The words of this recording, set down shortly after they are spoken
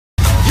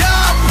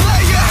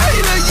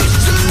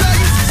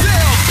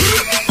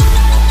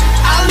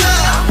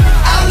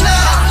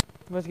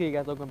What's good,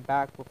 guys? Welcome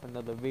back with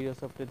another video.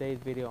 So for today's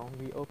video, I'm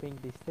gonna be opening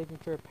these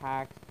signature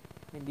packs,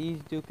 and these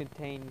do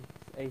contain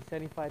a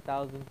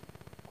 75,000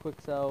 quick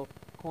sell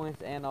coins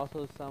and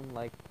also some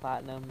like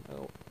platinum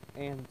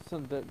and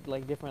some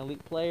like different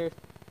elite players.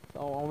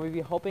 So I'm gonna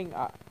be hoping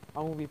I'm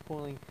gonna be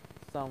pulling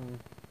some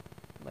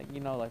like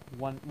like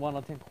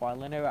 1/10 quad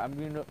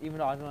laner. Even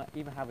though I don't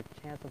even have a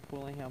chance of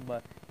pulling him,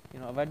 but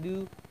if I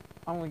do,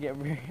 I'm gonna get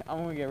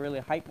I'm gonna get really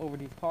hyped over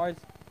these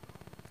cards.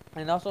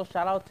 And also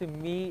shout out to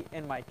me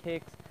and my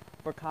kicks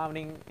for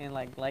commenting and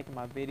liking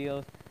my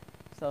videos.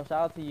 So shout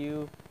out to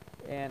you,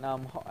 and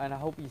I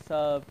hope you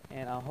sub,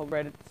 and I hope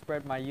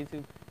spread my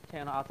YouTube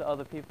channel out to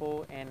other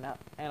people. And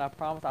I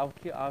promise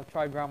I'll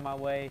try to grind my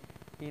way,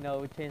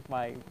 change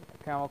my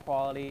camera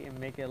quality and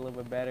make it a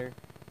little bit better.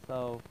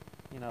 So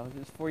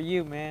just for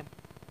you, man.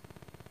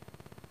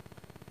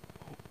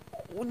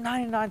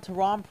 99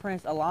 Tehran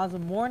Prince, Alonzo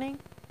Mourning,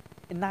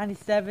 and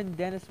 97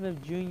 Dennis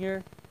Smith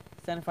Jr.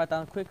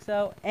 75,000 quick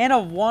sell, and a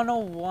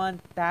 101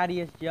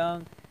 Thaddeus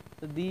Young.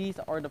 So these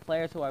are the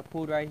players who I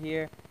pulled right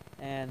here,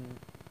 and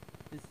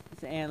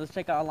let's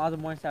check out Alonzo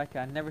Mourning stat.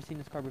 I've never seen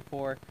this card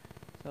before.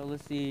 So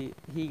let's see,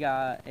 he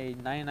got a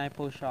 99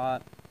 post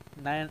shot,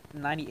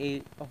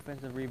 98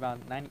 offensive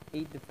rebound,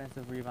 98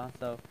 defensive rebound.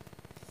 So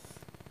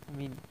I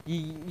mean,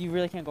 you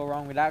really can't go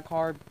wrong with that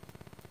card.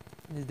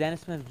 This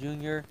Dennis Smith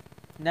Jr.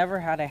 never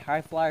had a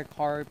high flyer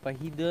card, but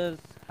he does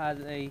has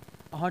a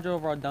 100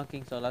 overall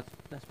dunking, so that's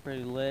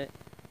pretty lit.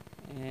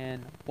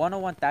 And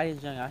 101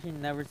 Thaddeus Young. I actually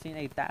never seen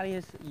a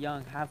Thaddeus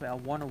Young have a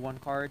 101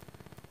 card.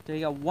 So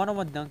he got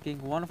 101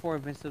 dunking, 104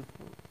 offensive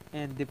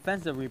and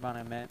defensive rebound,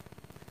 I meant.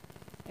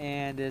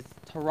 And it's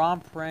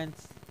Tehran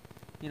Prince,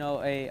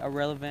 a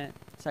irrelevant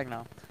second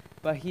now.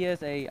 But he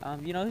is a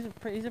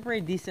he's a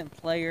pretty decent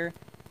player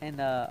in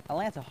the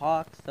Atlanta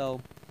Hawks, so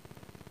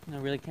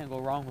really can't go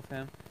wrong with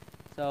him.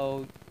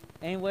 So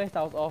anyways,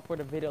 that was all for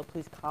the video.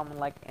 Please comment,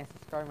 like, and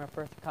subscribe. My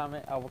first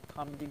comment, I will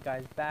comment you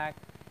guys back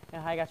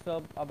and how you guys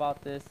feel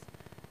about this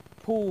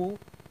pool,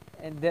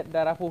 and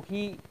that I pull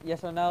heat,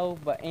 yes or no.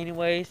 But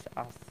anyways,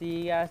 I'll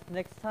see you guys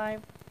next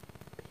time.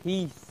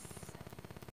 Peace.